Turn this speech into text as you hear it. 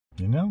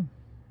You know,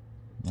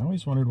 I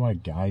always wondered why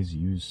guys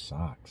use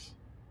socks.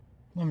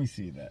 Let me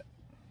see that.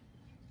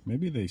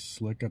 Maybe they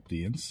slick up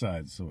the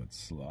inside so it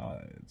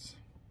slides.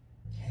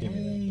 Give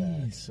me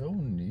that back. So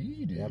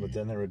needy. Yeah, but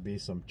then there would be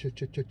some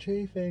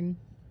chafing.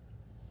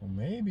 Well,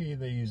 maybe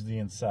they use the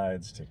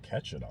insides to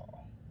catch it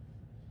all.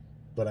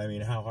 But I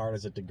mean, how hard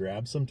is it to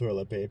grab some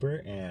toilet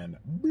paper and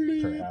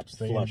bleep, perhaps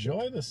they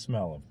enjoy the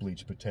smell of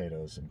bleached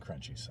potatoes and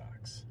crunchy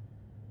socks.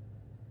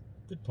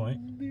 Good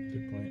point.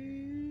 Good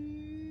point.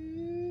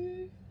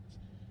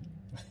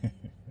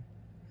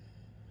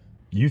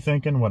 You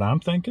thinking what I'm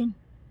thinking?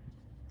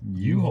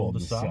 You hold the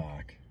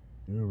sock.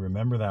 Ooh,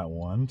 remember that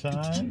one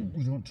time?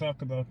 We don't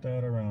talk about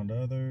that around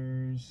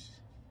others.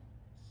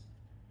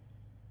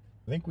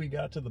 I think we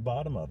got to the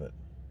bottom of it.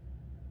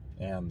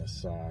 And the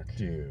sock.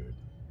 Dude,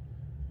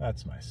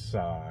 that's my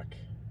sock.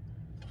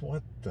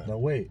 What the? No,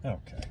 wait.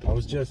 Okay. I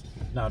was just...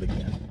 Not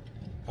again.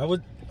 I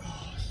would...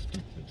 Oh,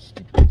 stupid.